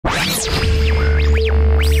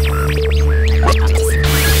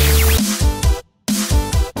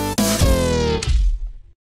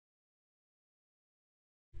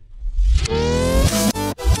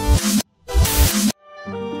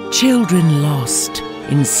children lost,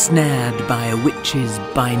 ensnared by a witch's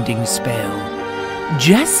binding spell.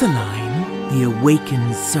 Jessii, the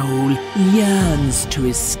awakened soul, yearns to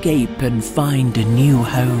escape and find a new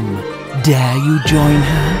home. Dare you join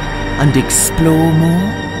her and explore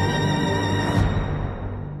more?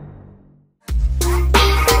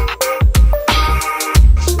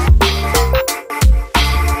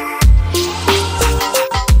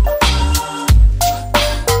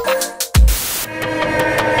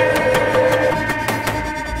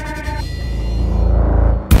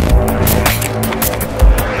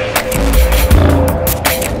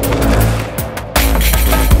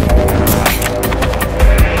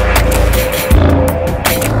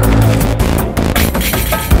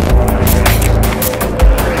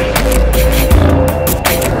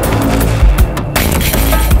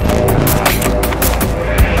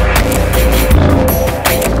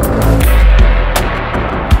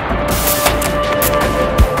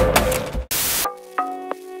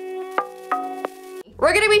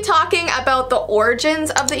 We're going to be talking about the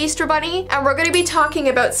origins of the Easter Bunny, and we're going to be talking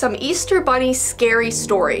about some Easter Bunny scary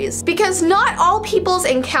stories. Because not all people's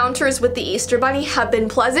encounters with the Easter Bunny have been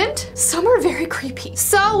pleasant. Some are very creepy.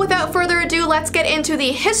 So without further ado, let's get into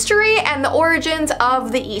the history and the origins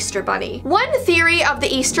of the Easter Bunny. One theory of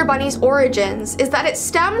the Easter Bunny's origins is that it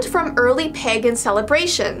stemmed from early pagan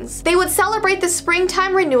celebrations. They would celebrate the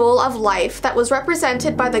springtime renewal of life that was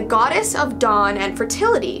represented by the goddess of dawn and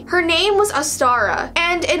fertility. Her name was Astara,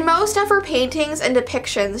 and in most of her paintings and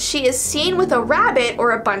depictions, she is seen with a rabbit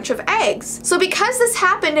or a bunch of eggs. So because this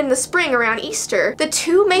happened in the spring around Easter, the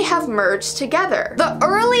two may have merged together. The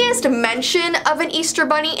earliest mention of an Easter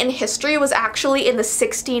Bunny in history was actually in the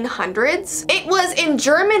 1600s. It was in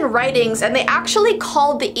German writings, and they actually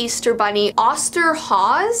called the Easter Bunny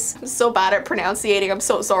Osterhase. I'm so bad at pronunciating, I'm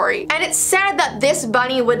so sorry. And it said that this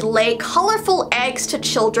bunny would lay colorful eggs to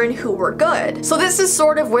children who were good. So this is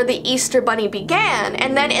sort of where the Easter Bunny began.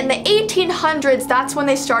 And then in the 1800s, that's when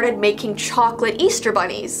they started making chocolate Easter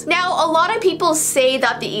bunnies. Now, a lot of people say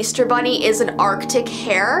that the Easter Bunny is an Arctic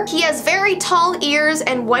hare. He has very tall ears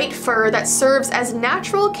and white fur that serves as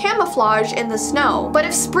natural camouflage in the snow. But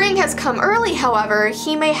if spring has come early, however,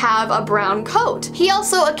 he may have a brown coat. He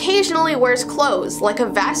also occasionally wears clothes, like a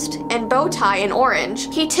vest and bow tie in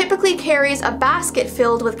orange. He typically carries a basket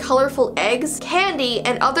filled with colorful eggs, candy,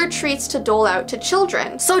 and other treats to dole out to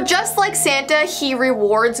children. So just like Santa, he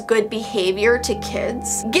rewards good behavior to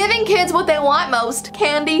kids, giving kids what they want most: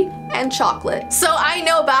 candy and chocolate. So I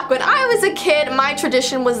know back when I was a kid, my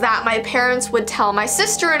tradition was that my parents would tell my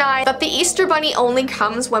sister and I that the Easter Bunny only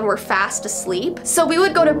comes when we're fast asleep. So we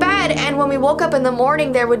would go to bed, and when we woke up in the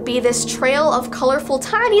morning, there would be this trail of colorful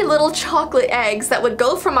tiny little chocolate eggs that would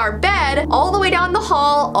go from our bed all the way down the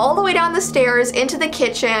hall, all the way down the stairs into the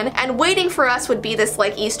kitchen, and waiting for us would be this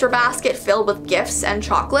like Easter basket filled with gifts and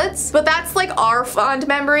chocolates. But that's like our fond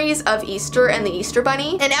memories of Easter and the Easter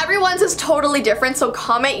Bunny, and everyone's is totally different, so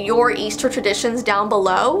comment your Easter traditions down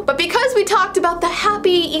below. But because we talked about the happy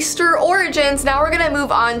Easter origins, now we're gonna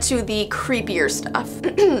move on to the creepier stuff.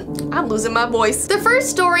 I'm losing my voice. The first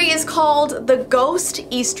story is called The Ghost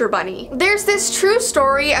Easter Bunny. There's this true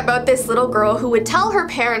story about this little girl who would tell her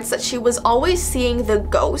parents that she was always seeing the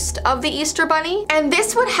ghost of the Easter Bunny, and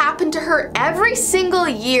this would happen to her every single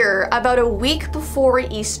year about a week before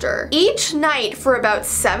Easter. Each night for about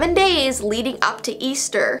 7 days leading up to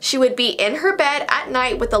Easter, she would be in her bed at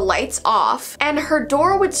night with the lights off, and her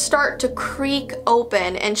door would start to creak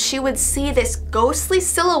open, and she would see this ghostly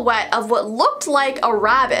silhouette of what looked like a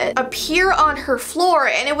rabbit appear on her floor,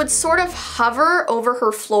 and it would sort of hover over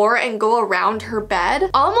her floor and go around her bed,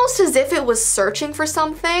 almost as if it was searching for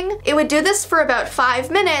something. It would do this for about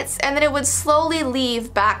 5 minutes, and then it would slowly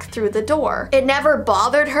leave back through the door. It never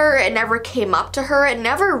bothered her, it never came up to her, it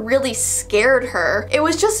never really scared her. It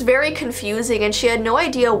was just very confusing, and she had no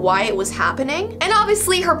idea why it was happening. And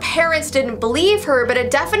obviously her parents didn't believe her, but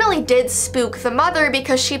it definitely did spook the mother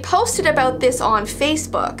because she posted about this on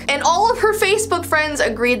Facebook. And all of her Facebook friends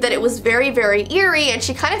agreed that it was very, very eerie, and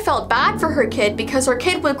she kind of felt bad for her kid because her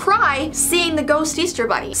kid would cry seeing the ghost Easter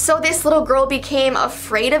Bunny. So this little girl became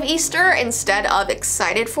afraid of Easter instead of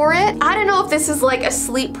excited for it. I don't know if this is like a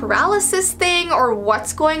sleep paralysis thing or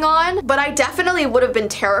what's going on, but I definitely would have been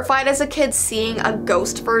terrified as a kid seeing a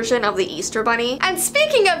ghost version of the Easter Bunny. And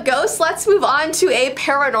speaking of ghosts, let's move on to a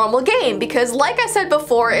paranormal paranormal game because, like I said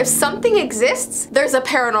before, if something exists, there's a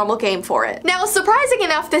paranormal game for it. Now, surprising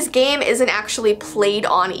enough, this game isn't actually played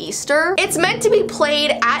on Easter. It's meant to be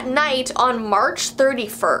played at night on March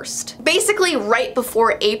 31st, basically right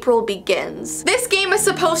before April begins. This game is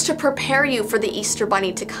supposed to prepare you for the Easter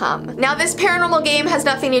Bunny to come. Now, this paranormal game has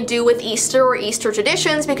nothing to do with Easter or Easter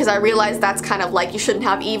traditions because I realize that's kind of like you shouldn't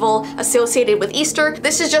have evil associated with Easter.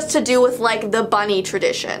 This is just to do with like the bunny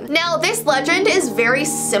tradition. Now, this legend is very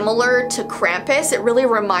similar to Krampus. It really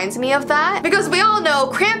reminds me of that because we all know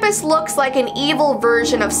Krampus looks like an evil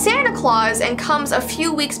version of Santa Claus and comes a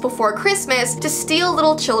few weeks before Christmas to steal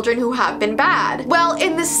little children who have been bad. Well,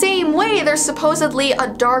 in the same way, there's supposedly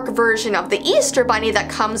a dark version of the Easter Bunny that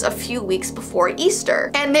comes a few weeks before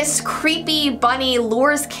Easter. And this creepy bunny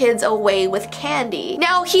lures kids away with candy.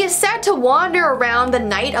 Now, he is said to wander around the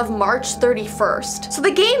night of March 31st. So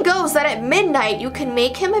the game goes that at midnight, you can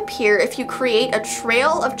make him appear if you create a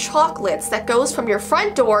trail of chocolates that goes from your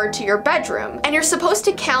front door to your bedroom. And you're supposed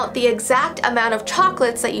to count the exact amount of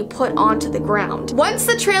chocolates that you put onto the ground. Once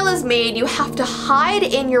the trail is made, you have to hide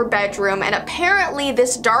in your bedroom, and apparently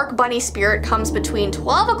this dark bunny spirit comes between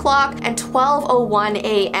 12 o'clock and 12:01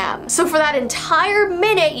 a.m. So for that entire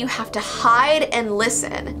minute, you have to hide and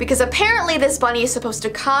listen, because apparently this bunny is supposed to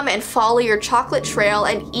come and follow your chocolate trail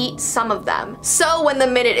and eat some of them. So when the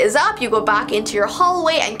minute is up, you go back into your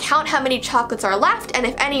hallway and count how many chocolates are left, and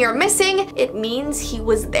if any are missing, it means he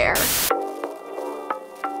was there.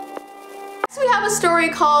 We have a story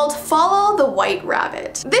called Follow the White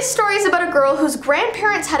Rabbit. This story is about a girl whose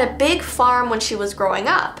grandparents had a big farm when she was growing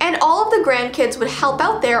up, and all of the grandkids would help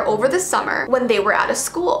out there over the summer when they were out of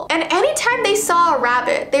school. And anytime they saw a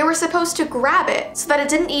rabbit, they were supposed to grab it so that it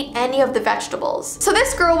didn't eat any of the vegetables. So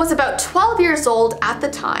this girl was about 12 years old at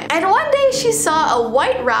the time, and one day she saw a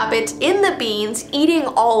white rabbit in the beans eating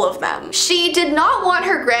all of them. She did not want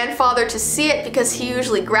her grandfather to see it because he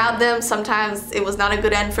usually grabbed them. Sometimes it was not a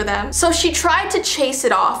good end for them. So she tried to chase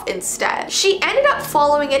it off instead. She ended up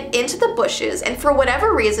following it into the bushes, and for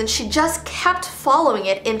whatever reason, she just kept following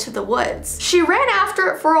it into the woods. She ran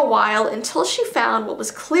after it for a while until she found what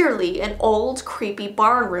was clearly an old, creepy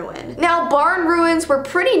barn ruin. Now, barn ruins were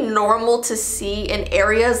pretty normal to see in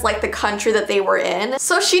areas like the country that they were in,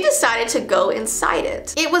 so she decided to go inside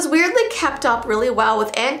it. It was weirdly kept up really well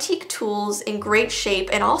with antique tools in great shape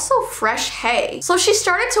and also fresh hay. So she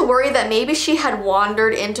started to worry that maybe she had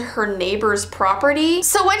wandered into her neighbor's property.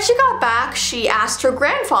 So when she got back, she asked her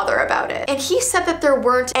grandfather about it, and he said that there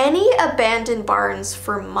weren't any abandoned barns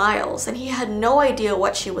for miles, and he had no idea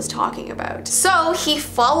what she was talking about. So he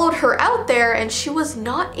followed her out there, and she was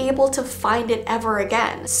not able to find it ever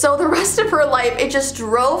again. So the rest of her life, it just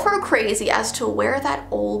drove her crazy as to where that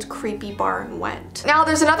old creepy barn went. Now,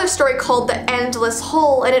 there's another story called The Endless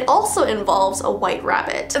Hole, and it also involves a white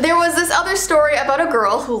rabbit. There was this other story about a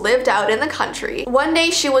girl who lived out in the country. One day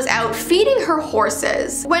she was out feeding her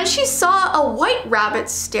horses when she saw a white rabbit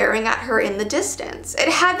staring at her in the distance. It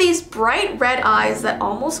had these bright red eyes that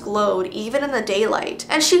almost glowed even in the daylight,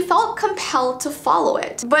 and she felt compelled to follow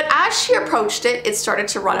it. But as she approached it, it started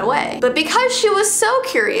to run away. But because she was so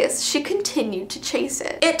curious, she continued to chase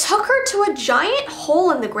it. It took her to a giant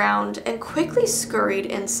hole in the ground and quickly scurried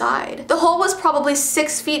inside. The hole was probably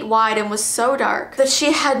 6 feet wide and was so dark that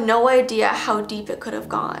she had no idea how deep it could have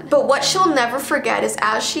gone. But what she'll never forget is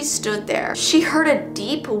as she stood there, she heard a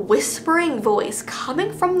deep whispering voice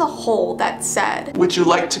coming from the hole that said, "Would you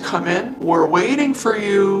like to come in? We're waiting for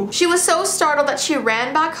you." She was so startled that she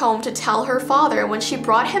ran back home to tell her father. When she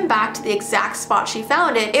brought him back to the exact spot she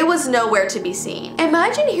found it, it was nowhere to be seen.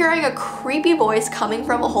 Imagine hearing a creepy voice coming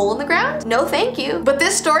from a hole in the ground? No thank you. But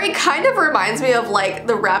this story kind of reminds me of like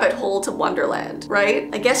the rabbit hole to Wonderland, right?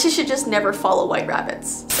 I guess you should just never follow white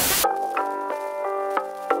rabbits.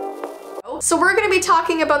 So we're going to be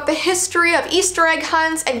talking about the history of Easter egg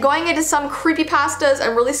hunts and going into some creepypastas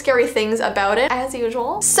and really scary things about it, as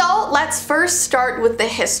usual. So let's first start with the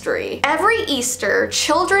history. Every Easter,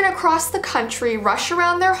 children across the country rush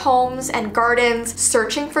around their homes and gardens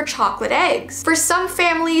searching for chocolate eggs. For some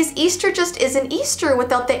families, Easter just isn't Easter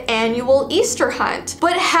without the annual Easter hunt.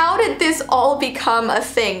 But how did this all become a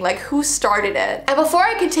thing? Like, who started it? And before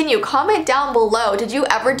I continue, comment down below, did you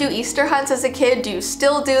ever do Easter hunts as a kid? Do you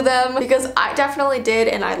still do them? Because I definitely did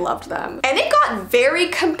and I loved them. And it got very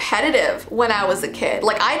competitive when I was a kid.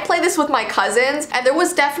 Like, I'd play this with my cousins and there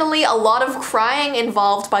was definitely a lot of crying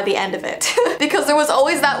involved by the end of it because there was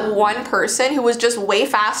always that one person who was just way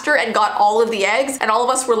faster and got all of the eggs and all of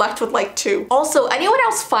us were left with like 2. Also, anyone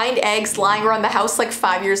else find eggs lying around the house like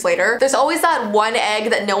 5 years later? There's always that one egg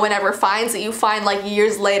that no one ever finds that you find like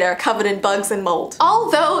years later covered in bugs and mold.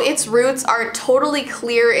 Although its roots aren't totally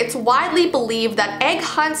clear, it's widely believed that egg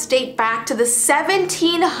hunts date back to the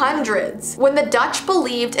 1700s when the Dutch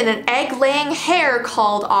believed in an egg-laying hare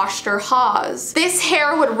called Oosterhaas. This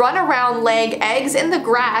hare would run around laying eggs in the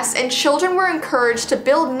grass and children were encouraged to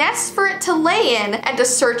build nests for it to lay in and to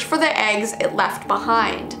search for the eggs it left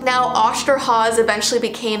behind. Now, Oosterhaas eventually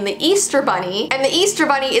became the Easter Bunny, and the Easter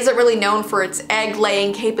Bunny isn't really known for its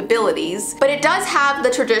egg-laying capabilities, but it does have the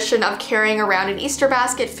tradition of carrying around an Easter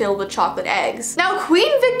basket filled with chocolate eggs. Now,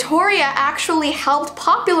 Queen Victoria actually helped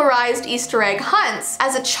popularize Easter egg hunts.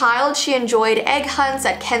 As a child, she enjoyed egg hunts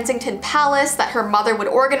at Kensington Palace that her mother would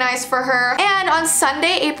organize for her, and on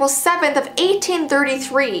Sunday, April 7th of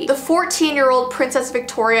 1833, the 14-year-old Princess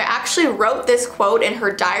Victoria actually wrote this quote in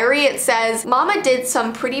her diary. It says, "Mama did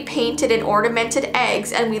some pretty painted and ornamented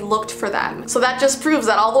eggs and we looked for them." So that just proves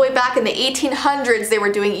that all the way back in the 1800s they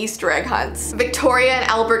were doing Easter egg hunts. Victoria and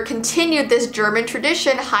Albert continued this German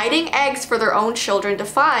tradition, hiding eggs for their own children to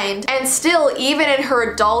find, and still, even in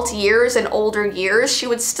her adult years and older years, she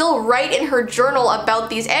would still write in her journal about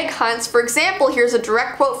these egg hunts. For example, here's a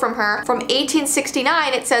direct quote from her from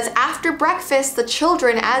 1869. It says, "After breakfast, the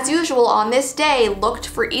children, as usual on this day, looked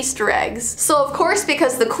for Easter eggs." So of course,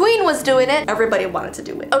 because the Queen was doing it, everybody wanted to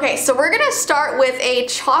do it. Okay, so we're gonna start with a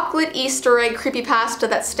chocolate Easter egg creepypasta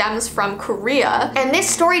that stems from Korea, and this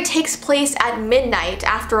story takes place at midnight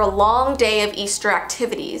after a long day of Easter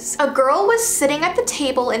activities. A girl was sitting at the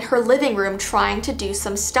table in her living room trying to do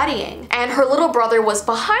some studying, and her little brother was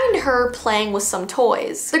behind her playing with some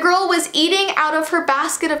toys. The girl was eating out of her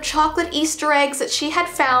basket of chocolate Easter eggs that she had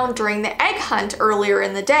found during the egg hunt earlier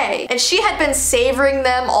in the day, and she had been savoring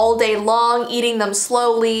them all day long, eating them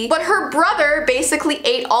slowly, but her brother basically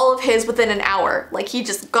ate all of his within an hour. Like, he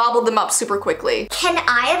just gobbled them up super quickly. "Can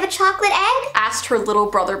I have a chocolate egg?" asked her little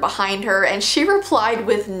brother behind her, and she replied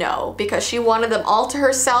with no, because she wanted them all to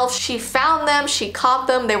herself. She found them, she caught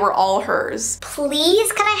them, they were all hers.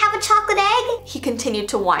 "Please, can I have a chocolate egg?" He continued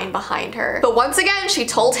to whine behind her. But once again, she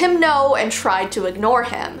told him no and tried to ignore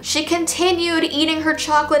him. She continued eating her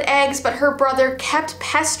chocolate eggs, but her brother kept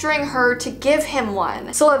pestering her to give him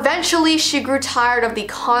one. So eventually she grew tired of the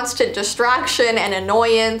constant distraction and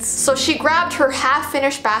annoyance, so she grabbed her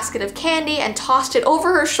half-finished basket of candy and tossed it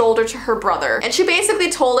over her shoulder to her brother, and she basically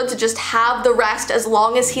told him to just have the rest as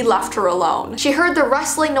long as he left her alone. She heard the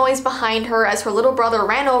rustling noise behind her as her little brother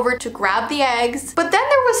ran over to grab the eggs, but then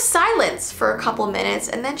there was silence for a couple minutes,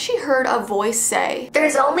 and then she heard a voice say,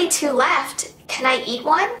 "There's only 2 left. Can I eat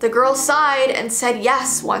one?" The girl sighed and said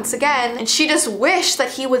yes once again, and she just wished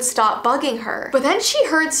that he would stop bugging her. But then she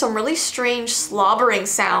heard some really strange slobbering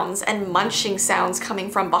sounds and munching sounds coming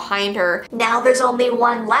from behind her. "Now there's only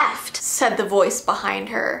 1 left," said the voice behind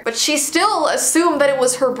her. But she still assumed that it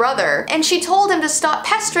was her brother, and she told him to stop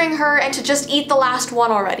pestering her and to just eat the last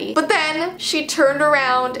one already. But then she turned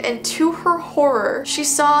around, and to her horror, she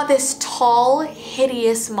saw this tall,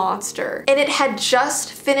 hideous monster, and it had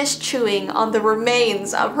just finished chewing on the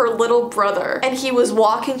remains of her little brother, and he was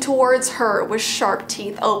walking towards her with sharp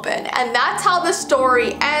teeth open. And that's how the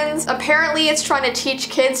story ends. Apparently it's trying to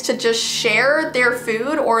teach kids to just share their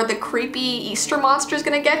food or the creepy Easter monster is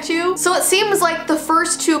gonna get you. So it seems like the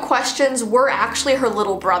first 2 questions were actually her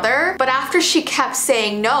little brother, but after she kept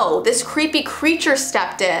saying no, this creepy creature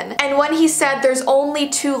stepped in, and when he said there's only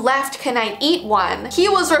 2 left, can I eat one, he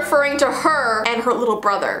was referring to her and her little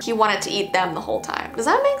brother. He wanted to eat them the whole time. Does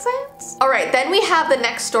that make sense? Alright, then we have the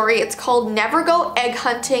next story. It's called Never Go Egg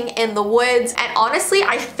Hunting in the Woods, and honestly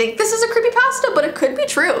I think this is a creepypasta, but it could be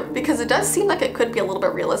true because it does seem like it could be a little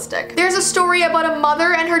bit realistic. There's a story about a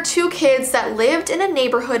mother and her 2 kids that lived in a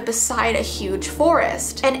neighborhood beside a huge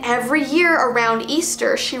forest, and every year around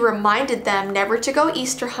Easter she reminded them never to go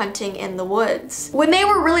Easter hunting in the woods. When they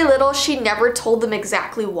were really little, she never told them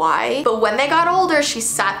exactly why, but when they got older she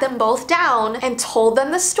sat them both down and told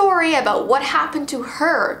them the story about what happened to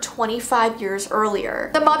her 25 25 years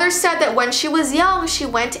earlier. The mother said that when she was young, she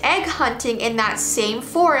went egg hunting in that same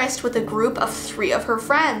forest with a group of 3 of her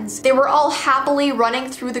friends. They were all happily running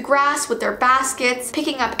through the grass with their baskets,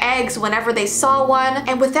 picking up eggs whenever they saw one,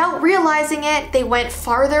 and without realizing it, they went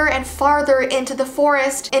farther and farther into the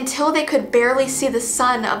forest until they could barely see the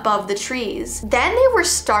sun above the trees. Then they were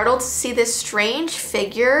startled to see this strange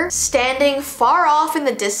figure standing far off in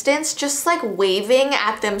the distance, just like waving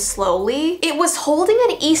at them slowly. It was holding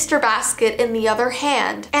an Easter basket in the other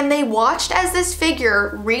hand, and they watched as this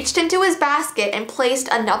figure reached into his basket and placed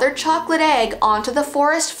another chocolate egg onto the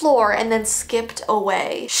forest floor and then skipped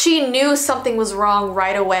away. She knew something was wrong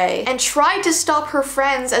right away and tried to stop her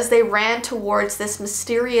friends as they ran towards this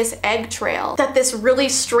mysterious egg trail that this really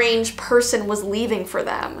strange person was leaving for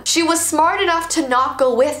them. She was smart enough to not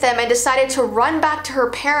go with them and decided to run back to her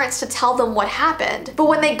parents to tell them what happened. But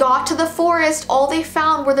when they got to the forest, all they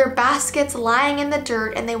found were their baskets lying in the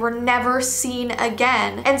dirt, and they were never seen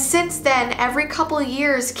again. And since then, every couple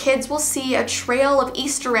years, kids will see a trail of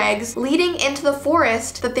Easter eggs leading into the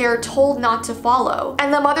forest that they are told not to follow.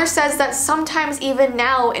 And the mother says that sometimes even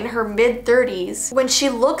now in her mid-30s, when she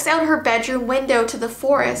looks out her bedroom window to the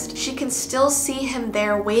forest, she can still see him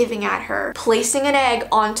there waving at her, placing an egg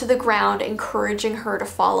onto the ground, encouraging her to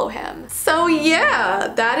follow him. So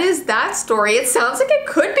yeah, that is that story. It sounds like it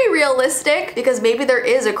could be realistic because maybe there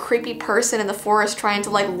is a creepy person in the forest trying to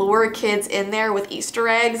like lure kids in there with Easter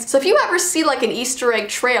eggs. So if you ever see like an Easter egg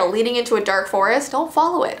trail leading into a dark forest, don't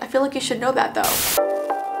follow it. I feel like you should know that though.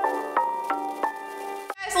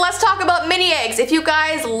 So let's talk about mini eggs. If you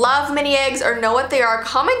guys love mini eggs or know what they are,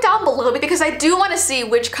 comment down below because I do want to see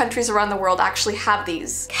which countries around the world actually have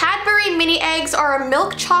these. Cadbury mini eggs are a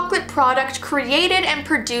milk chocolate product created and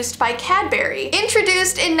produced by Cadbury.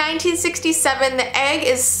 Introduced in 1967, the egg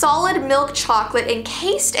is solid milk chocolate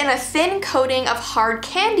encased in a thin coating of hard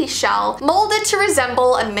candy shell, molded to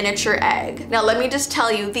resemble a miniature egg. Now let me just tell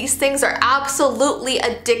you, these things are absolutely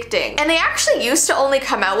addicting. And they actually used to only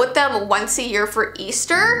come out with them once a year for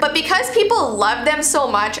Easter. But because people loved them so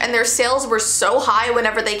much and their sales were so high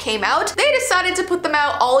whenever they came out, they decided to put them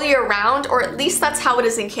out all year round, or at least that's how it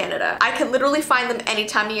is in Canada. I can literally find them any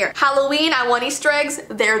time of year. Halloween, I want Easter eggs,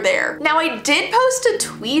 they're there. Now I did post a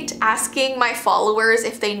tweet asking my followers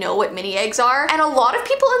if they know what mini eggs are, and a lot of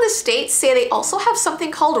people in the States say they also have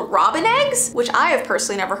something called robin eggs, which I have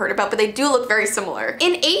personally never heard about, but they do look very similar.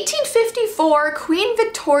 In 1854, Queen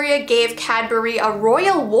Victoria gave Cadbury a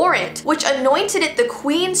royal warrant, which anointed it the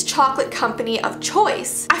Queen's chocolate company of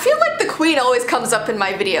choice. I feel like the Queen always comes up in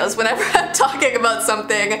my videos whenever I'm talking about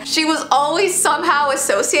something. She was always somehow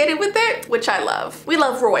associated with it, which I love. We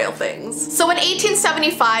love royal things. So in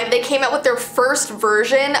 1875, they came out with their first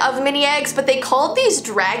version of mini eggs, but they called these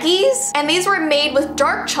draggies, and these were made with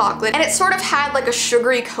dark chocolate, and it sort of had like a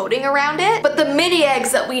sugary coating around it. But the mini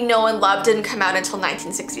eggs that we know and love didn't come out until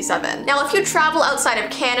 1967. Now, if you travel outside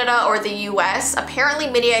of Canada or the US, apparently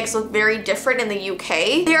mini eggs look very different in the UK.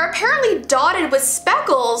 They are apparently dotted with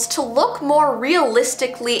speckles to look more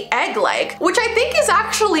realistically egg-like, which I think is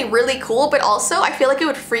actually really cool, but also I feel like it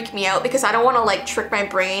would freak me out because I don't want to like trick my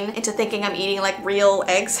brain into thinking I'm eating like real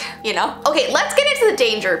eggs, you know? Okay, let's get into the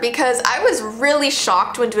danger because I was really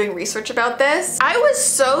shocked when doing research about this. I was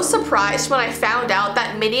so surprised when I found out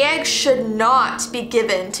that mini eggs should not be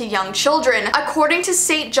given to young children. According to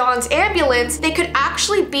St. John's Ambulance, they could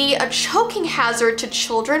actually be a choking hazard to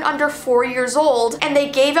children under 4 years old, and they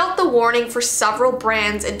gave out the warning for several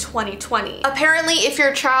brands in 2020. Apparently, if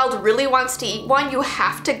your child really wants to eat one, you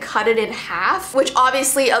have to cut it in half, which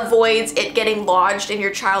obviously avoids it getting lodged in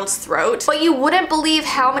your child's throat. But you wouldn't believe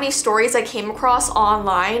how many stories I came across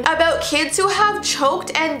online about kids who have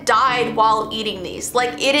choked and died while eating these.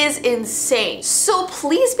 Like, it is insane. So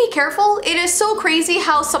please be careful. It is so crazy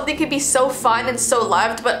how something can be so fun and so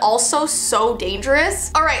loved, but also so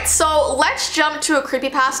dangerous. All right, so let's jump to a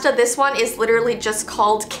creepypasta. This one is literally just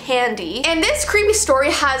called Candy. And this creepy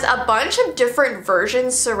story has a bunch of different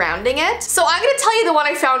versions surrounding it. So I'm gonna tell you the one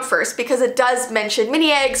I found first because it does mention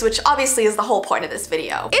mini eggs, which obviously is the whole point of this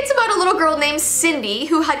video. It's about a little girl named Cindy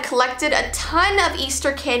who had collected a ton of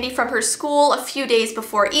Easter candy from her school a few days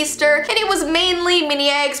before Easter, and it was mainly mini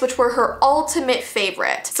eggs, which were her ultimate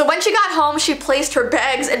favorite. So when she got home, she placed her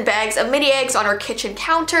bags and bags of mini eggs on her kitchen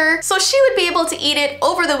counter so she would be able to eat it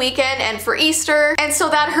over the weekend and for Easter, and so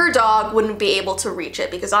that her dog wouldn't be able to reach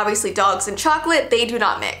it because obviously dogs and chocolate, they do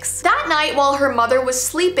not mix. That night while her mother was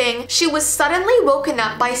sleeping, she was suddenly woken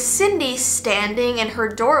up by Cindy standing in her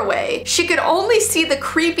doorway. She could only see the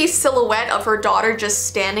creepy silhouette of her daughter just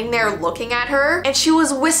standing there looking at her, and she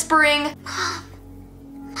was whispering, "Mom,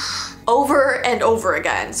 Mom." over and over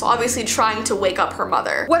again. So obviously trying to wake up her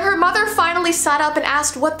mother. When her mother finally sat up and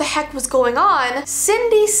asked what the heck was going on,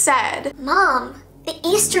 Cindy said, Mom, the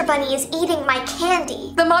Easter Bunny is eating my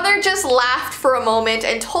candy. The mother just laughed for a moment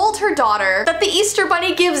and told her daughter that the Easter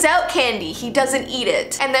Bunny gives out candy, he doesn't eat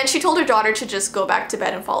it. And then she told her daughter to just go back to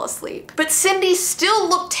bed and fall asleep. But Cindy still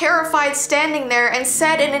looked terrified standing there and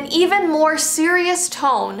said in an even more serious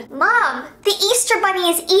tone, Mom, the Easter Bunny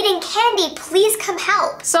is eating candy, please come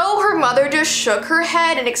help. So her mother just shook her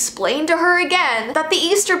head and explained to her again that the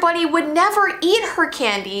Easter Bunny would never eat her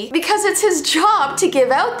candy because it's his job to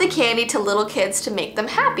give out the candy to little kids to make them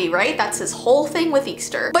happy, right? That's his whole thing with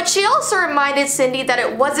Easter. But she also reminded Cindy that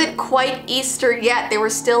it wasn't quite Easter yet. They were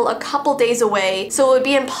still a couple days away, so it would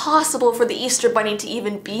be impossible for the Easter Bunny to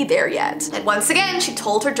even be there yet. And once again, she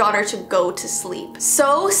told her daughter to go to sleep.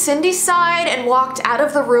 So Cindy sighed and walked out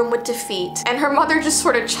of the room with defeat, and her mother just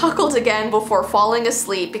sort of chuckled again before falling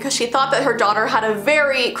asleep because she thought that her daughter had a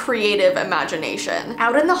very creative imagination.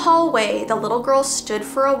 Out in the hallway, the little girl stood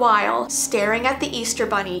for a while, staring at the Easter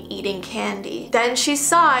Bunny eating candy. Then she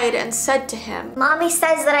sighed and said to him, Mommy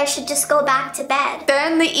says that I should just go back to bed.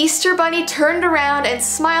 Then the Easter Bunny turned around and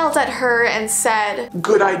smiled at her and said,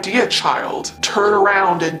 Good idea, child. Turn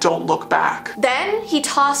around and don't look back. Then he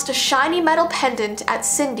tossed a shiny metal pendant at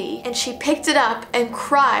Cindy, and she picked it up and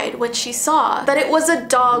cried when she saw that it was a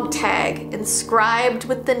dog tag inscribed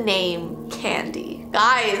with the name Candy.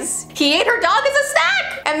 Guys, he ate her dog as a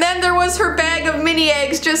snack! And then there was her bag of mini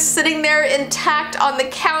eggs just sitting there intact on the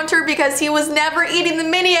counter because he was never eating the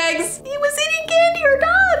mini eggs. He was eating candy, her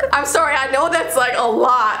dog. I'm sorry, I know that's like a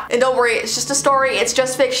lot. And don't worry, it's just a story, it's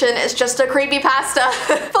just fiction, it's just a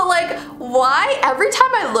creepypasta. But like, why? Every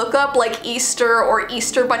time I look up like Easter or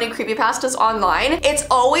Easter Bunny creepypastas online, it's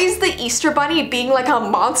always the Easter Bunny being like a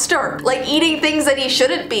monster, like eating things that he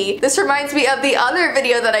shouldn't be. This reminds me of the other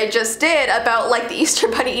video that I just did about like the Easter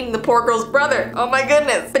Bunny eating the poor girl's brother. Oh my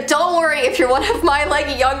goodness. But don't worry, if you're one of my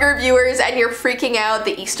like younger viewers and you're freaking out,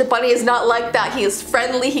 the Easter Bunny is not like that. He is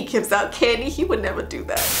friendly, he gives out candy, he would never do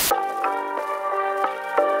that.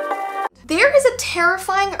 There is a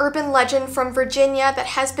terrifying urban legend from Virginia that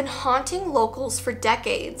has been haunting locals for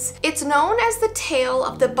decades. It's known as the tale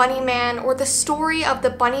of the Bunny Man or the story of the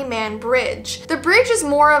Bunny Man Bridge. The bridge is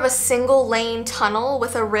more of a single lane tunnel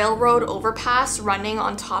with a railroad overpass running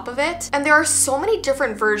on top of it. And there are so many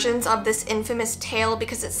different versions of this infamous tale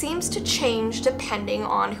because it seems to change depending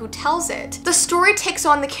on who tells it. The story takes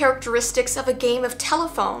on the characteristics of a game of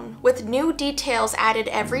telephone with new details added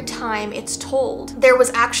every time it's told. There was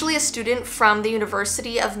actually a student from the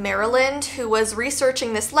University of Maryland who was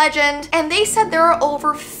researching this legend, and they said there are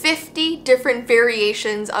over 50 different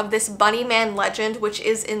variations of this Bunny Man legend, which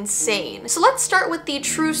is insane. So let's start with the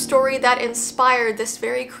true story that inspired this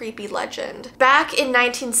very creepy legend. Back in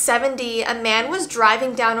 1970, a man was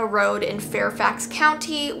driving down a road in Fairfax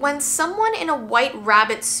County when someone in a white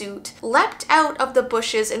rabbit suit leapt out of the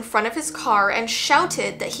bushes in front of his car and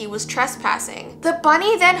shouted that he was trespassing. The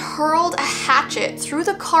bunny then hurled a hatchet through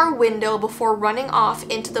the car window before running off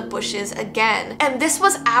into the bushes again. And this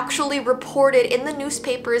was actually reported in the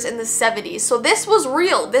newspapers in the 70s. So this was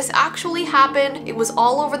real. This actually happened. It was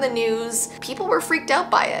all over the news. People were freaked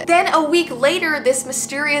out by it. Then a week later, this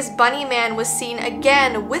mysterious bunny man was seen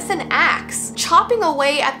again with an axe, chopping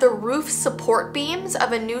away at the roof support beams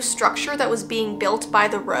of a new structure that was being built by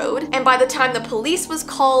the road. And by the time the police was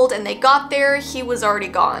called and they got there, he was already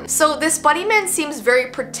gone. So this bunny man seems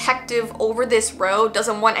very protective over this road,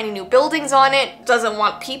 doesn't want any new buildings on it, doesn't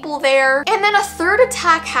want people there. And then a third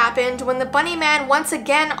attack happened when the bunny man, once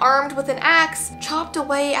again armed with an axe, chopped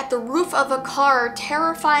away at the roof of a car,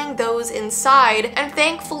 terrifying those inside. And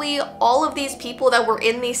thankfully, all of these people that were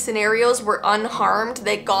in these scenarios were unharmed.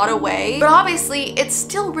 They got away. But obviously, it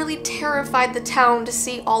still really terrified the town to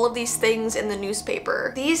see all of these things in the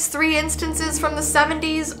newspaper. These 3 instances from the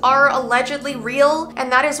 70s are allegedly real,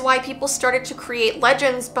 and that is why people started to create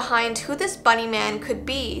legends behind who this bunny man could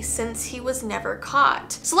be, since he was never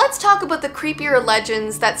caught. So let's talk about the creepier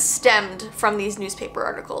legends that stemmed from these newspaper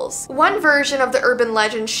articles. One version of the urban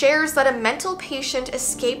legend shares that a mental patient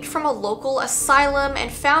escaped from a local asylum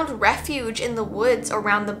and found refuge in the woods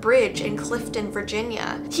around the bridge in Clifton,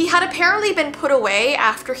 Virginia. He had apparently been put away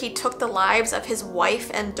after he took the lives of his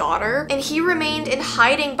wife and daughter, and he remained in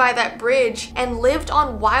hiding by that bridge and lived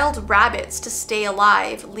on wild rabbits to stay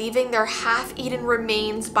alive, leaving their half-eaten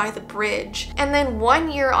remains by the bridge. And then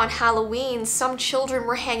 1 year on Halloween, some children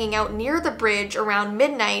were hanging out near the bridge around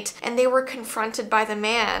midnight and they were confronted by the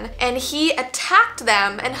man. And he attacked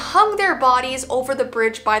them and hung their bodies over the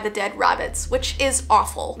bridge by the dead rabbits, which is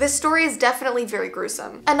awful. This story is definitely very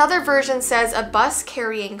gruesome. Another version says a bus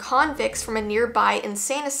carrying convicts from a nearby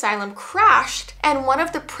insane asylum crashed and one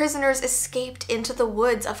of the prisoners escaped into the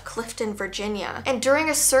woods of Clifton, Virginia. And during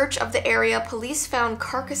a search of the area, police found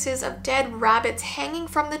carcasses of dead rabbits hanging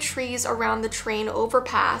from the trees around the train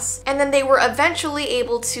overpass, and then they were eventually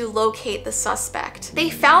able to locate the suspect. They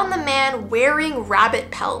found the man wearing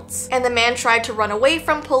rabbit pelts, and the man tried to run away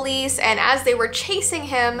from police, and as they were chasing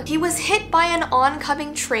him, he was hit by an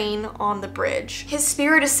oncoming train on the bridge. His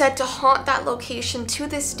spirit is said to haunt that location to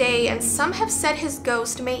this day, and some have said his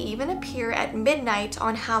ghost may even appear at midnight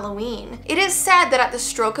on Halloween. It is said that at the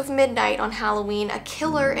stroke of midnight on Halloween, a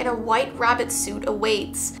killer in a white rabbit suit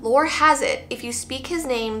awaits. Lore has it, if you speak his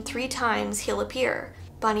name 3 times, he'll appear.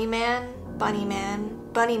 Bunnyman, Bunnyman,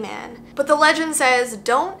 Bunnyman. But the legend says,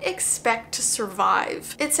 don't expect to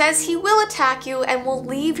survive. It says he will attack you and will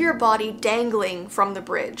leave your body dangling from the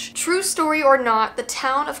bridge. True story or not, the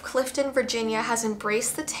town of Clifton, Virginia has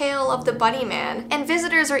embraced the tale of the Bunnyman, and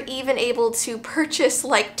visitors are even able to purchase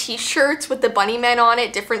like t-shirts with the Bunnyman on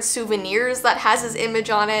it, different souvenirs that has his image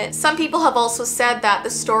on it. Some people have also said that the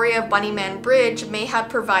story of Bunnyman Bridge may have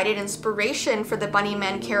provided inspiration for the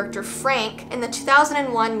Bunnyman character Frank in the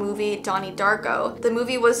 2001 movie Donnie Darko. The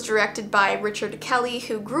movie was directed by Richard Kelly,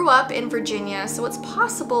 who grew up in Virginia, so it's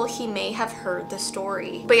possible he may have heard the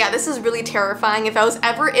story. But yeah, this is really terrifying. If I was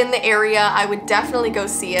ever in the area, I would definitely go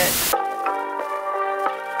see it.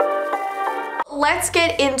 Let's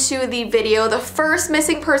get into the video. The first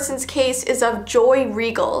missing persons case is of Joy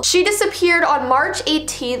Regal. She disappeared on March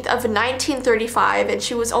 18th of 1935 and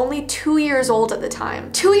she was only 2 years old at the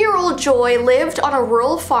time. 2-year-old Joy lived on a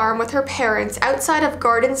rural farm with her parents outside of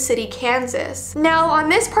Garden City, Kansas. Now, on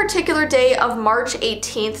this particular day of March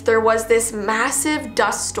 18th, there was this massive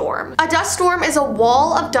dust storm. A dust storm is a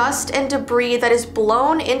wall of dust and debris that is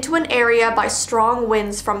blown into an area by strong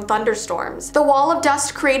winds from thunderstorms. The wall of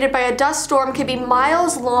dust created by a dust storm can be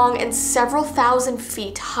miles long and several thousand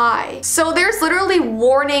feet high. So there's literally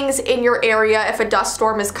warnings in your area if a dust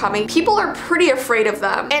storm is coming. People are pretty afraid of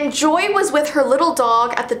them. And Joy was with her little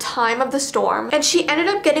dog at the time of the storm, and she ended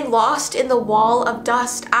up getting lost in the wall of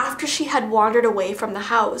dust after she had wandered away from the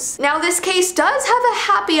house. Now, this case does have a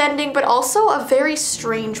happy ending, but also a very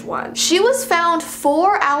strange one. She was found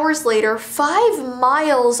 4 hours later, 5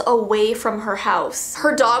 miles away from her house.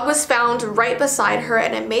 Her dog was found right beside her,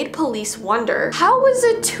 and it made police wonder, how was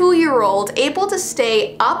a 2-year-old able to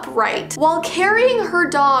stay upright while carrying her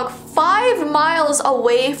dog 5 miles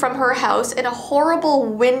away from her house in a horrible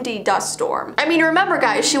windy dust storm? I mean, remember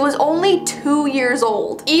guys, she was only 2 years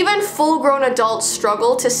old. Even full-grown adults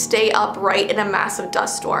struggle to stay upright in a massive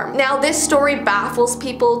dust storm. Now, this story baffles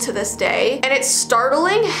people to this day, and it's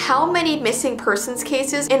startling how many missing persons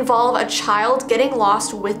cases involve a child getting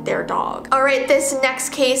lost with their dog. Alright, this next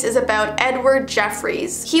case is about Edward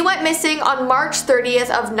Jeffries. He went missing on March 30th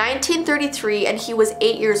of 1933 and he was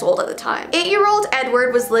 8 years old at the time. 8-year-old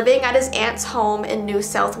Edward was living at his aunt's home in New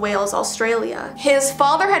South Wales, Australia. His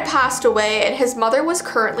father had passed away and his mother was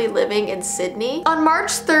currently living in Sydney. On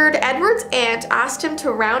March 3rd, Edward's aunt asked him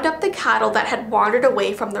to round up the cattle that had wandered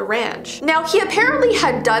away from the ranch. Now, he apparently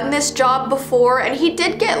had done this job before and he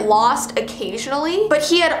did get lost occasionally, but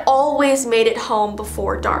he had always made it home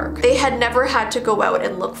before dark. They had never had to go out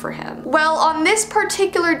and look for him. Well, on this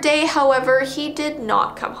particular day, however, he did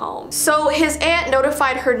not come home. So his aunt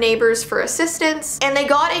notified her neighbors for assistance, and they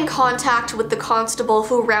got in contact with the constable,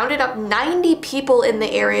 who rounded up 90 people in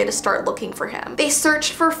the area to start looking for him. They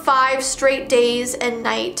searched for 5 straight days and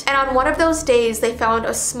night, and on one of those days they found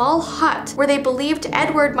a small hut where they believed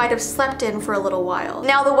Edward might have slept in for a little while.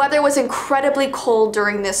 Now, the weather was incredibly cold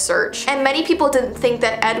during this search, and many people didn't think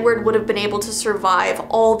that Edward would have been able to survive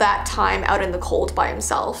all that time out in the cold by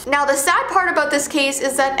himself. Now, the sad part about this case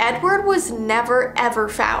is that Edward was never ever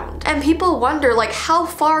found. And people wonder, like, how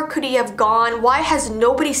far could he have gone? Why has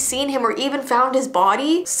nobody seen him or even found his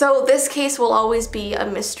body? So this case will always be a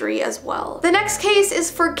mystery as well. The next case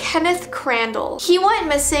is for Kenneth Crandall. He went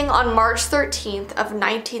missing on March 13th of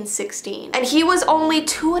 1916, and he was only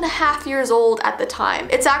 2.5 years old at the time.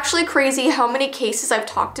 It's actually crazy how many cases I've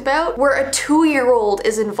talked about where a 2-year-old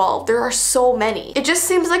is involved. There are so many. It just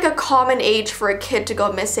seems like a common age for a kid to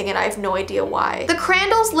go missing, and I have no idea why. The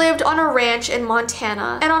Crandalls lived on a a ranch in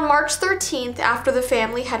Montana, and on March 13th, after the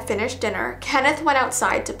family had finished dinner, Kenneth went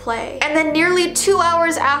outside to play. And then nearly 2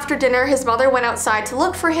 hours after dinner, his mother went outside to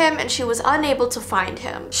look for him, and she was unable to find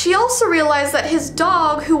him. She also realized that his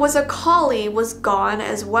dog, who was a collie, was gone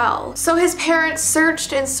as well. So his parents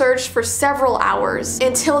searched and searched for several hours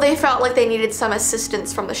until they felt like they needed some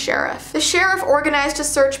assistance from the sheriff. The sheriff organized a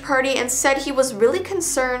search party and said he was really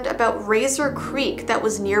concerned about Razor Creek that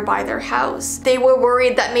was nearby their house. They were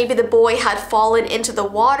worried that maybe the boy had fallen into the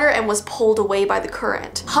water and was pulled away by the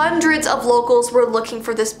current. Hundreds of locals were looking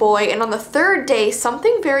for this boy, and on the third day,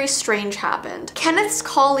 something very strange happened. Kenneth's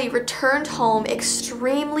collie returned home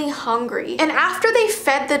extremely hungry, and after they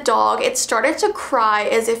fed the dog, it started to cry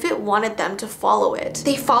as if it wanted them to follow it.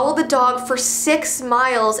 They followed the dog for 6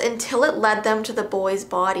 miles until it led them to the boy's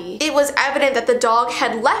body. It was evident that the dog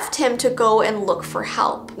had left him to go and look for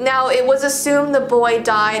help. Now, it was assumed the boy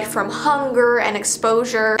died from hunger and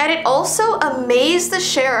exposure, and it also amazed the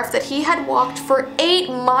sheriff that he had walked for 8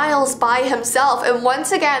 miles by himself, and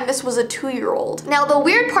once again, this was a 2-year-old. Now, the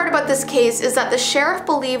weird part about this case is that the sheriff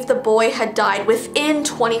believed the boy had died within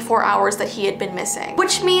 24 hours that he had been missing,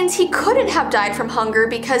 which means he couldn't have died from hunger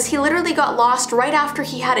because he literally got lost right after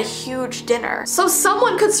he had a huge dinner. So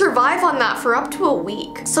someone could survive on that for up to a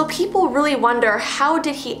week. So people really wonder, how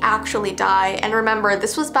did he actually die? And remember,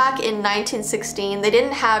 this was back in 1916. They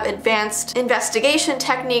didn't have advanced investigation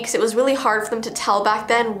techniques. It was really hard for them to tell back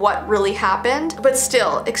then what really happened, but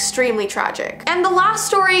still extremely tragic. And the last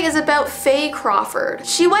story is about Faye Crawford.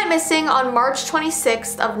 She went missing on March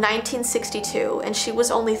 26th of 1962, and she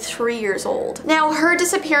was only 3 years old. Now, her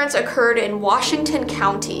disappearance occurred in Washington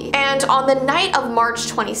County, and on the night of March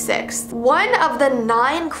 26th, one of the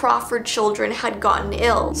 9 Crawford children had gotten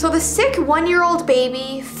ill. So the sick 1-year-old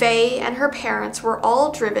baby, Faye, and her parents were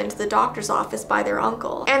all driven to the doctor's office by their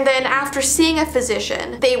uncle. And then after seeing a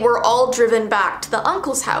physician, they were all driven back to the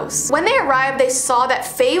uncle's house. When they arrived, they saw that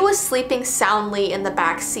Faye was sleeping soundly in the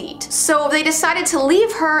back seat. So they decided to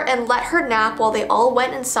leave her and let her nap while they all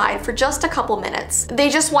went inside for just a couple minutes. They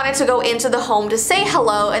just wanted to go into the home to say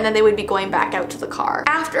hello, and then they would be going back out to the car.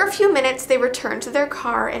 After a few minutes, they returned to their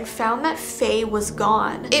car and found that Faye was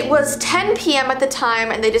gone. It was 10 p.m. at the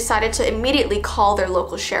time, and they decided to immediately call their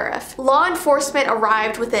local sheriff. Law enforcement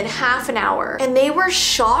arrived within half an hour, and they were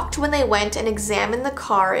shocked when they went and examined the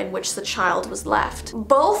car in which the child was left.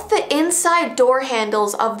 Both the inside door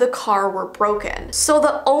handles of the car were broken, so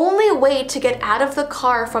the only way to get out of the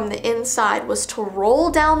car from the inside was to roll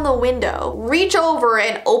down the window, reach over,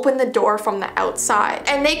 and open the door from the outside.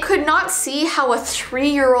 And they could not see how a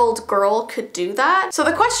 3-year-old girl could do that. So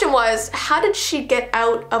the question was, how did she get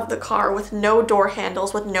out of the car with no door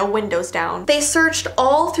handles, with no windows down? They searched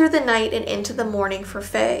all through the night and into the morning for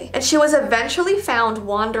Faye, and she was eventually found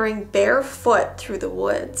wandering barefoot through the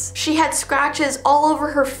woods. She had scratches all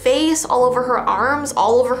over her face, all over her arms,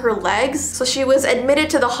 all over her legs, so she was admitted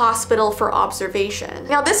to the hospital for observation.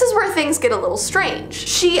 Now, this is where things get a little strange.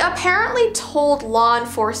 She apparently told law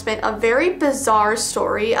enforcement a very bizarre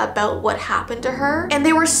story about what happened to her, and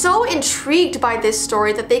they were so intrigued by this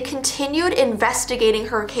story that they continued investigating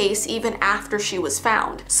her case even after she was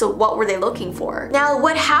found. So what were they looking for? Now,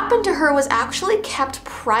 what happened to her was actually kept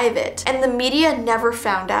private, and the media never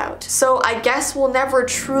found out. So I guess we'll never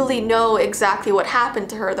truly know exactly what happened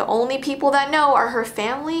to her. The only people that know are her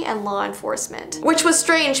family and law enforcement. Which was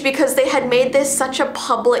strange because they had made this such a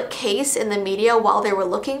public case in the media while they were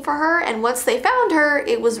looking for her, and once they found her,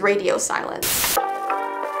 it was radio silence.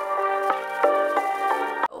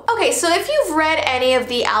 Okay, so if you've read any of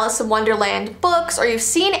the Alice in Wonderland books or you've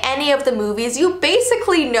seen any of the movies, you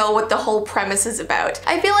basically know what the whole premise is about.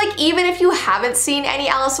 I feel like even if you haven't seen any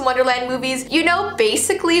Alice in Wonderland movies, you know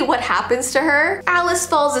basically what happens to her. Alice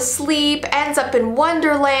falls asleep, ends up in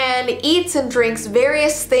Wonderland, eats and drinks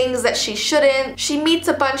various things that she shouldn't. She meets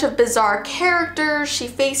a bunch of bizarre characters, she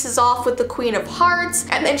faces off with the Queen of Hearts,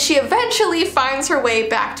 and then she eventually finds her way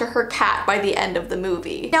back to her cat by the end of the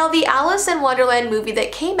movie. Now, the Alice in Wonderland movie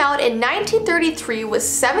that came out in 1933 was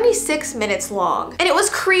 76 minutes long, and it was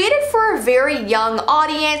created for a very young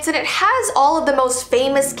audience, and it has all of the most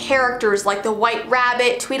famous characters like the White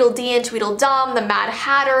Rabbit, Tweedledee and Tweedledum, the Mad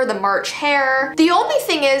Hatter, the March Hare. The only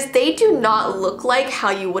thing is they do not look like how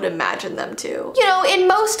you would imagine them to. You know, in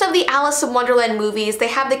most of the Alice in Wonderland movies, they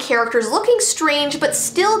have the characters looking strange but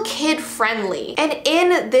still kid-friendly, and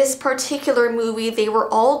in this particular movie, they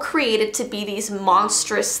were all created to be these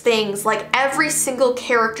monstrous things. Like, every single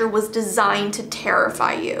character character was designed to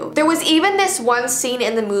terrify you. There was even this one scene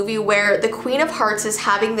in the movie where the Queen of Hearts is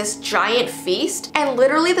having this giant feast, and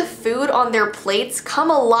literally the food on their plates come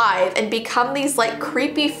alive and become these like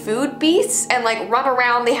creepy food beasts and like run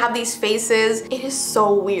around. They have these faces. It is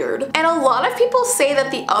so weird. And a lot of people say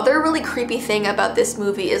that the other really creepy thing about this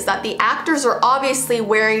movie is that the actors are obviously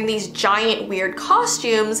wearing these giant weird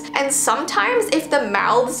costumes, and sometimes if the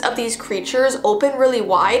mouths of these creatures open really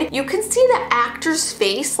wide, you can see the actor's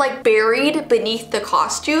face like buried beneath the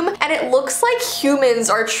costume, and it looks like humans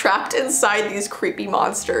are trapped inside these creepy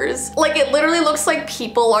monsters. Like it literally looks like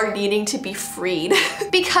people are needing to be freed.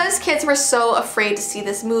 Because kids were so afraid to see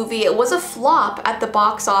this movie, it was a flop at the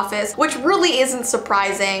box office, which really isn't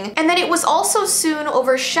surprising. And then it was also soon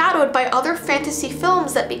overshadowed by other fantasy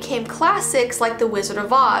films that became classics like The Wizard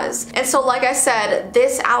of Oz. And so like I said,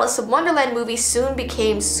 this Alice in Wonderland movie soon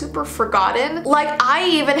became super forgotten. Like I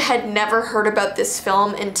even had never heard about this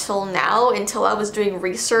film until now, until I was doing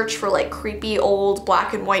research for like creepy old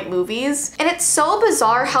black and white movies. And it's so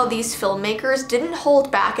bizarre how these filmmakers didn't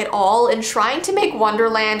hold back at all in trying to make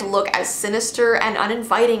Wonderland look as sinister and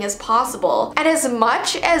uninviting as possible. And as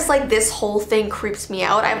much as like this whole thing creeps me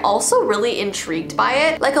out, I'm also really intrigued by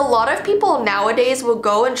it. Like a lot of people nowadays will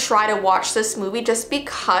go and try to watch this movie just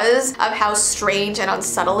because of how strange and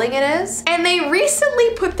unsettling it is. And they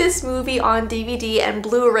recently put this movie on DVD and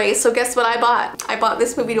Blu-ray, so guess what I bought? I bought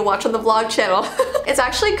this movie to watch on the vlog channel. It's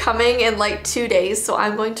actually coming in like 2 days, so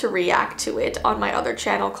I'm going to react to it on my other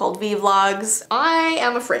channel called Vee Vlogs. I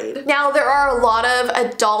am afraid. Now, there are a lot of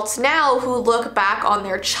adults now who look back on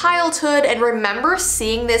their childhood and remember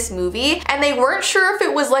seeing this movie, and they weren't sure if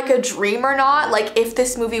it was like a dream or not, like if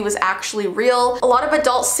this movie was actually real. A lot of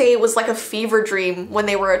adults say it was like a fever dream when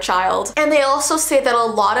they were a child. And they also say that a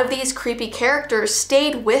lot of these creepy characters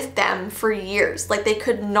stayed with them for years. Like they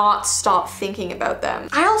could not stop thinking about them.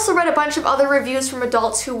 I also read a bunch of other reviews from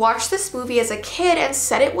adults who watched this movie as a kid and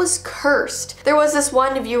said it was cursed. There was this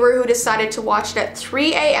one viewer who decided to watch it at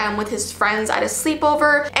 3 a.m. with his friends at a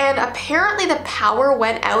sleepover, and apparently the power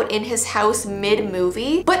went out in his house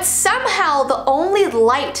mid-movie, but somehow the only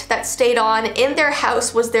light that stayed on in their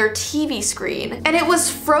house was their TV screen. And it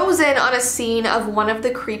was frozen on a scene of one of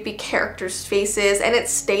the creepy characters' faces, and it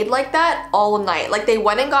stayed like that all night. Like they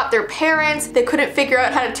went and got their parents, they couldn't figure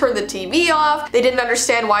out how to turn the TV off, they didn't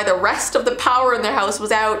understand why the rest of the power in their house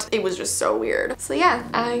was out. It was just so weird. So yeah,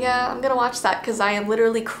 I'm gonna watch that because I am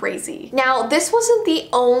literally crazy. Now, this wasn't the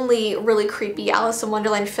only really creepy Alice in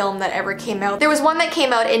Wonderland film that ever came out. There was one that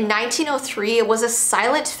came out in 1903. It was a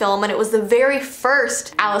silent film, and it was the very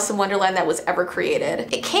first Alice in Wonderland that was ever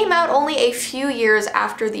created. It came out only a few years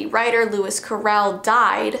after the writer Lewis Carroll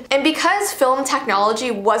died, and because film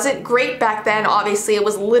technology wasn't great back then, obviously it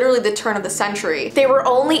was literally the turn of the century, they were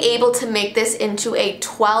only able to make this into a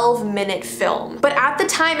 12-minute film. But at the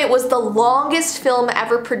time, it was the longest film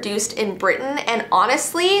ever produced in Britain, and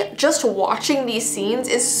honestly, just watching these scenes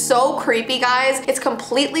is so creepy, guys. It's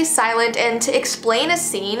completely silent, and to explain a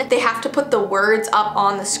scene, they have to put the words up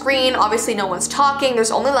on the screen. Obviously, no one's talking.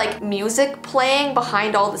 There's only like music playing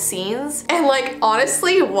behind all the scenes. And like,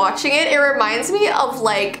 honestly, watching it, it reminds me of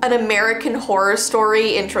like an American Horror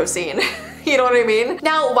Story intro scene. You know what I mean?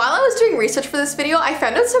 Now, while I was doing research for this video, I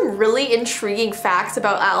found out some really intriguing facts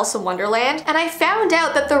about Alice in Wonderland, and I found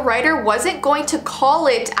out that the writer wasn't going to call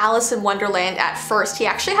it Alice in Wonderland at first. He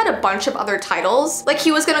actually had a bunch of other titles. Like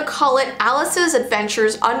he was gonna call it Alice's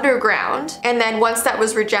Adventures Underground, and then once that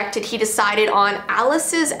was rejected, he decided on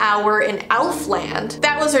Alice's Hour in Elfland.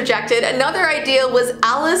 That was rejected. Another idea was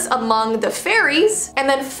Alice Among the Fairies, and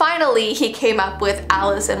then finally he came up with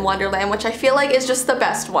Alice in Wonderland, which I feel like is just the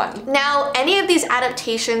best one. Now, any of these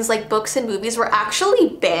adaptations, like books and movies, were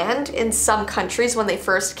actually banned in some countries when they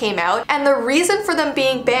first came out, and the reason for them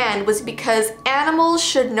being banned was because animals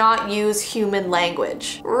should not use human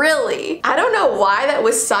language. Really? I don't know why that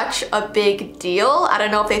was such a big deal. I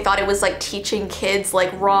don't know if they thought it was like teaching kids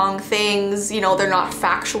like wrong things, you know, they're not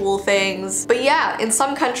factual things. But yeah, in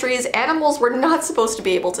some countries, animals were not supposed to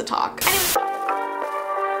be able to talk.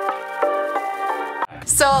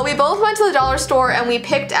 So we both went to the dollar store and we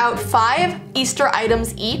picked out 5 Easter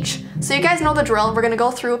items each. So you guys know the drill. We're gonna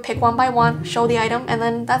go through, pick one by one, show the item, and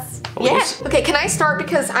then that's, yeah. Okay, can I start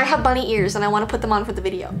because I have bunny ears and I want to put them on for the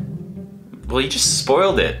video. Well, you just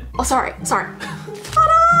spoiled it. Oh, sorry.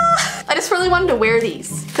 Ta-da! I just really wanted to wear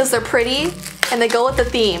these because they're pretty and they go with the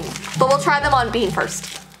theme. But we'll try them on Bean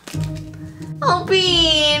first. Oh,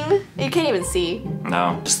 Bean! You can't even see.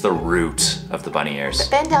 No, just the root of the bunny ears.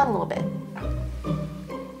 Bend down a little bit.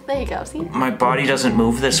 There you go, see? My body doesn't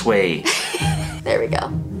move this way. There we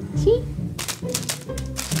go. See?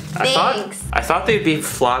 Thanks. I thought they'd be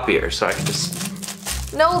floppier, so I could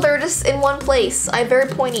just... No, they're just in one place. I have very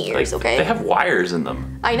pointy ears, okay? They have wires in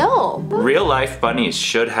them. I know. Real life bunnies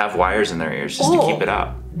should have wires in their ears just to keep it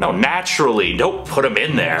up. No, naturally. Don't put them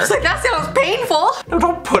in there. It's like, that sounds painful. No,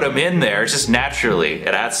 don't put them in there. Just naturally.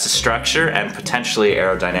 It adds to structure and potentially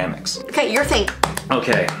aerodynamics. Okay, your thing.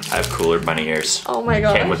 Okay, I have cooler bunny ears. Oh my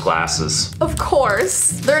god. Came with glasses. Of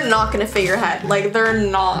course. They're not gonna fit your head. Like, they're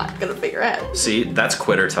not gonna fit your head. See, that's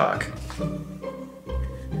quitter talk.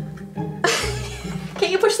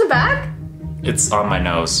 Can't you push them back? It's on my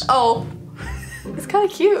nose. Oh. It's kind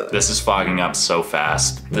of cute. This is fogging up so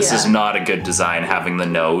fast. This is not a good design, having the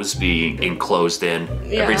nose be enclosed in.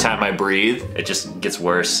 Yeah. Every time I breathe, it just gets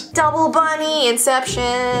worse. Double bunny,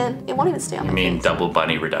 inception. It won't even stay on my I mean, face. double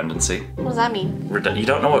bunny redundancy. What does that mean? You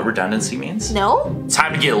don't know what redundancy means? No?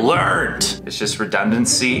 Time to get learned! It's just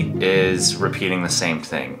redundancy is repeating the same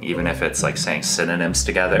thing, even if it's like saying synonyms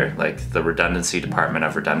together, like the redundancy department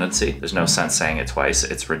of redundancy. There's no sense saying it twice,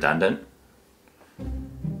 it's redundant.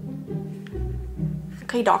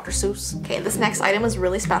 Okay, Dr. Seuss. Okay, this next item is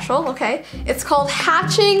really special, okay? It's called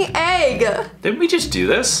hatching egg. Didn't we just do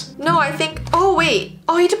this? No, I think, oh wait.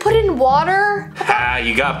 Oh, you had to put it in water? Ha,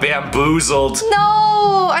 you got bamboozled.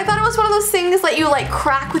 No, I thought it was one of those things that you like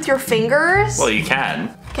crack with your fingers. Well, you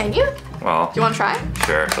can. Can you? Well, Do you want to try?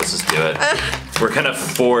 sure, let's just do it. We're gonna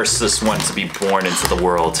force this one to be born into the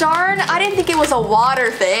world. Darn, I didn't think it was a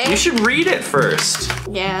water thing. You should read it first.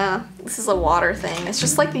 Yeah, this is a water thing. It's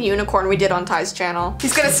just like the unicorn we did on Ty's channel.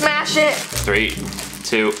 He's gonna smash it. 3,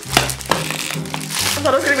 2. I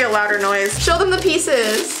thought it was gonna be a louder noise. Show them the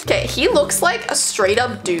pieces. Okay, he looks like a straight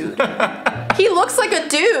up dude. He looks like a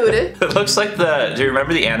dude. It looks like do you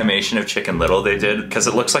remember the animation of Chicken Little they did? Because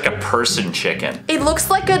it looks like a person chicken. It looks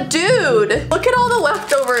like a dude. Look at all the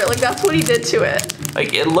leftover, like that's what he did to it.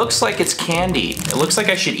 Like, it looks like it's candy. It looks like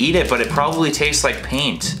I should eat it, but it probably tastes like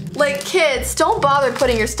paint. Like, kids, don't bother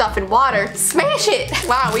putting your stuff in water. Smash it.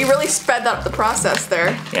 Wow, we really sped up the process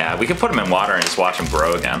there. Yeah, we could put them in water and just watch them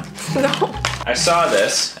grow again. No. I saw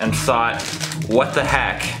this and thought, what the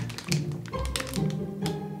heck?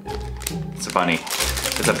 It's a bunny.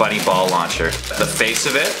 It's a bunny ball launcher. The face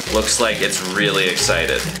of it looks like it's really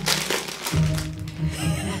excited.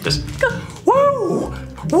 Just, woo!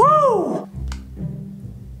 Woo!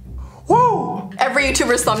 Woo! Every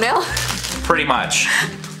YouTuber's thumbnail. Pretty much.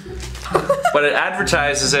 But it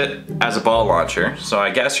advertises it as a ball launcher, so I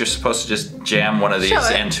guess you're supposed to just jam one of these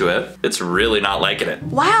into it. It's really not liking it.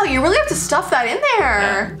 Wow, you really have to stuff that in there.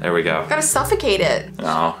 Yeah, there we go. Gotta suffocate it.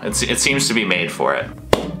 No, it seems to be made for it.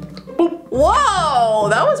 Whoa,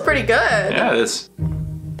 that was pretty good. Yeah, it is.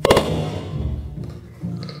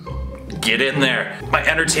 Get in there. My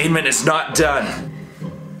entertainment is not done.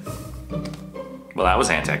 Well, that was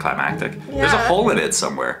anticlimactic. There's a hole in it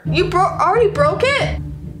somewhere. You already broke it?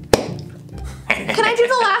 Can I do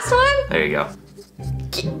the last one? There you go.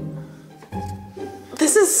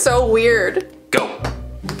 This is so weird. Go.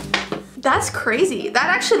 That's crazy. That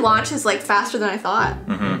actually launches like faster than I thought.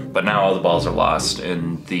 Mm-hmm. But now all the balls are lost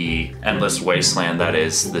in the endless wasteland that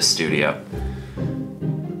is the studio.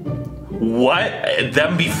 What?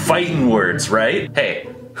 Them be fighting words, right? Hey,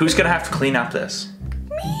 who's gonna have to clean up this?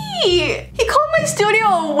 Me! He called my studio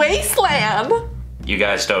a wasteland. You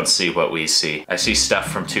guys don't see what we see. I see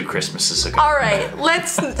stuff from 2 Christmases ago. All right,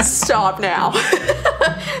 let's stop now.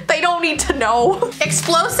 They don't need to know.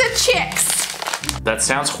 Explosive chicks. That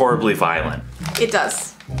sounds horribly violent. It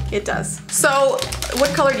does. It does. So,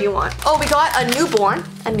 what color do you want? Oh, we got a newborn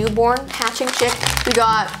hatching chick. We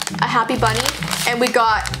got a happy bunny, and we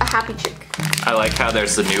got a happy chick. I like how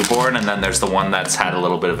there's the newborn and then there's the one that's had a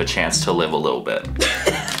little bit of a chance to live a little bit.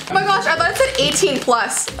 Oh my gosh, I thought it said 18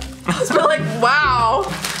 plus. I was really like, wow,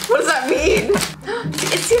 what does that mean?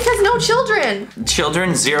 It says no children.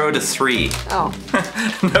 Children 0 to 3. Oh.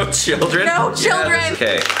 No children? No children. Yes,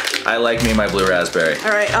 okay, I like me my blue raspberry.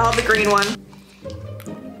 All right, I'll have the green one.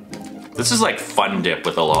 This is like Fun Dip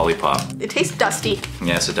with a lollipop. It tastes dusty.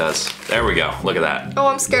 Yes, it does. There we go, look at that. Oh,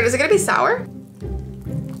 I'm scared. Is it gonna be sour?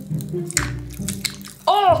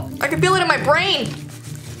 Oh, I can feel it in my brain.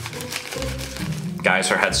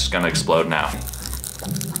 Guys, our head's gonna explode now.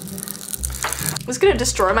 It's gonna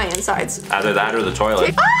destroy my insides. Either that or the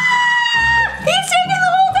toilet. Ah! He's taking the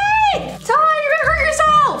whole thing! Ty, you're gonna hurt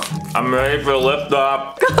yourself! I'm ready for lift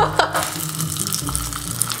up.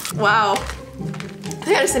 Wow. I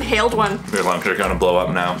think I just inhaled one. Your lungs are gonna blow up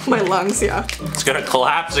now. My lungs, yeah. It's gonna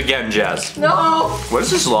collapse again, Jess. No! What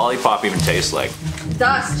does this lollipop even taste like?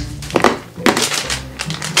 Dust.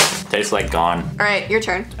 Tastes like gone. All right, your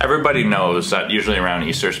turn. Everybody knows that usually around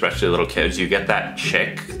Easter, especially little kids, you get that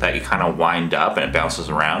chick that you kind of wind up and it bounces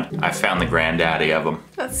around. I found the granddaddy of them.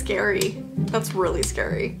 That's scary. That's really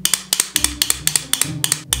scary.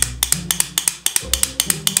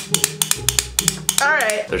 All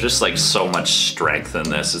right. There's just like so much strength in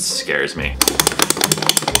this, it scares me.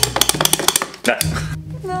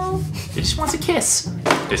 No. He just wants a kiss.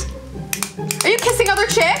 Just Are you kissing other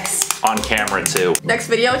chicks? on camera too. Next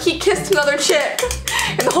video, he kissed another chick.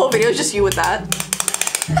 And the whole video is just you with that.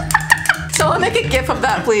 Someone make a gif of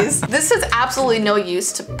that, please. This has absolutely no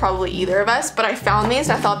use to probably either of us, but I found these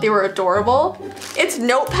and I thought they were adorable. It's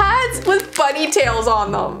notepads with bunny tails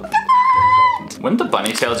on them. Look at that! Wouldn't the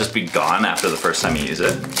bunny tail just be gone after the first time you use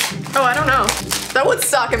it? Oh, I don't know. That would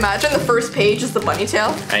suck. Imagine the first page is the bunny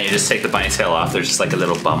tail. And you just take the bunny tail off, there's just like a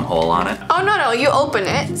little bum hole on it. Oh, no, you open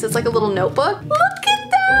it. So it's like a little notebook. Look at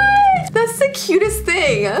that! That's the cutest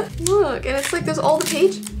thing. Look, and it's like there's all the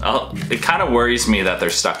pages. Oh, it kind of worries me that they're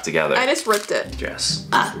stuck together. I just ripped it. Jess.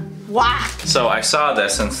 Wow. So I saw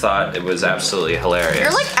this and thought it was absolutely hilarious.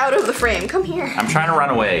 You're like out of the frame. Come here. I'm trying to run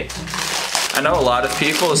away. I know a lot of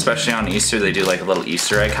people, especially on Easter, they do like a little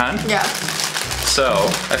Easter egg hunt. Yeah. So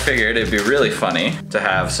I figured it'd be really funny to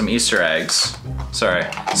have some Easter eggs. Sorry,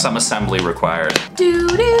 some assembly required. Do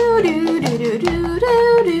do do do do do do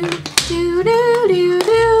do do do do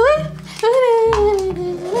do.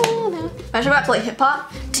 Imagine about to like hip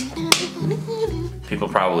hop. People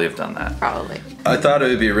probably have done that. Probably. I thought it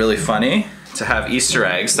would be really funny to have Easter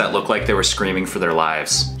eggs that look like they were screaming for their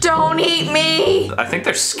lives. Don't eat me! I think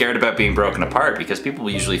they're scared about being broken apart because people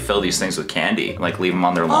usually fill these things with candy, like leave them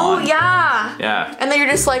on their lawn. Oh yeah! Yeah. And then you're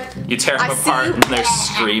just like, You tear them I apart see. and they're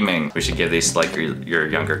screaming. We should give these to like your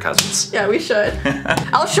younger cousins. yeah, we should.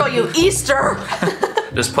 I'll show you Easter!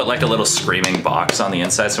 Just put like a little screaming box on the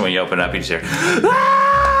inside so when you open it up you just hear,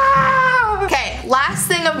 "Ah!" Okay, last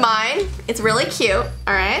thing of mine. It's really cute,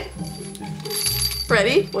 all right?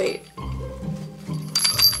 Ready? Wait.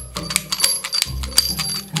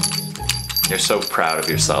 You're so proud of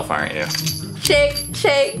yourself, aren't you? Shake,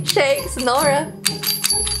 shake, shake, Sonora.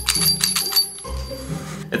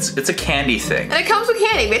 It's a candy thing. And it comes with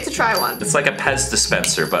candy. We have to try one. It's like a Pez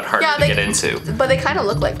dispenser, but harder Yeah, to get into. But they kind of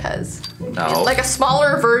look like Pez. No. Like a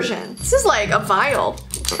smaller version. This is like a vial.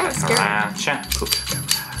 It's kind of scary.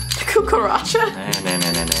 Cucaracha?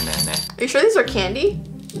 Are you sure these are candy?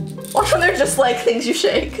 Or they're just like things you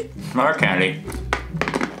shake? More candy.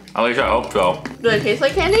 At least I hope so. Do they taste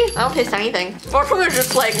like candy? I don't taste anything. Or they're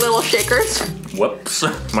just like little shakers. Whoops.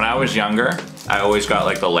 When I was younger, I always got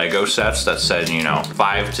like the Lego sets that said, you know,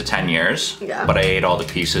 5 to 10 years. Yeah. But I ate all the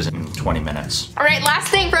pieces in 20 minutes. All right, last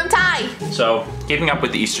thing from Ty. So, keeping up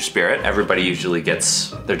with the Easter spirit, everybody usually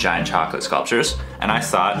gets their giant chocolate sculptures. And I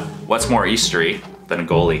thought, what's more Eastery than a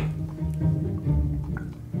goalie?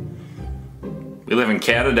 We live in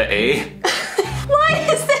Canada, eh? Why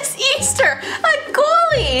is this Easter? A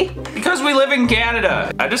goalie! Because we live in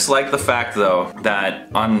Canada. I just like the fact though that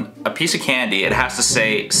on a piece of candy it has to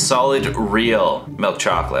say solid real milk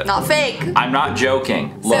chocolate. Not fake. I'm not joking.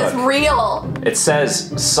 It says Look, real. it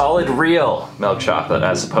says solid real milk chocolate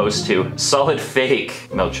as opposed to solid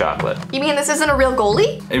fake milk chocolate. You mean this isn't a real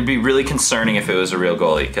goalie? It'd be really concerning if it was a real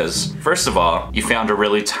goalie because first of all, you found a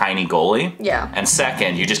really tiny goalie. Yeah. And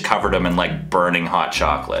second, you just covered them in like burning hot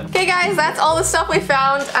chocolate. Okay guys, that's all the stuff we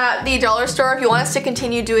found at the dollar store. If you want us to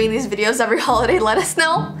continue doing these videos every holiday, let us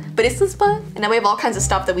know. But it's this fun. And then we have all kinds of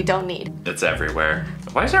stuff that we don't need. It's everywhere.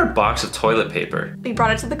 Why is there a box of toilet paper? We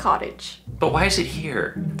brought it to the cottage. But why is it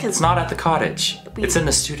here? 'Cause It's not at the cottage. It's in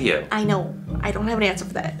the studio. I know. I don't have an answer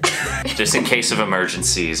for that. Just in case of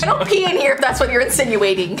emergencies. I don't pee in here if that's what you're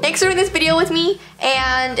insinuating. Thanks for doing this video with me.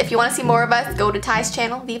 And if you want to see more of us, go to Ty's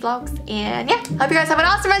channel, Vee Vlogs. And yeah, hope you guys have an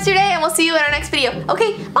awesome rest of your day and we'll see you in our next video.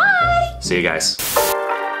 Okay, bye! See you guys.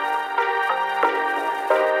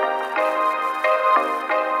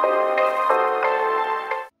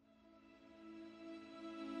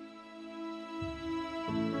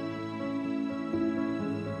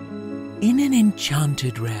 In an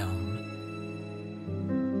enchanted realm,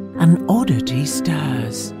 an oddity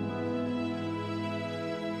stirs,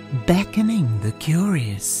 beckoning the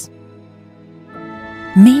curious.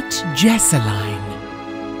 Meet Jessii,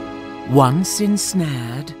 once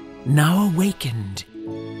ensnared, now awakened,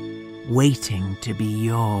 waiting to be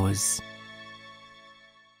yours.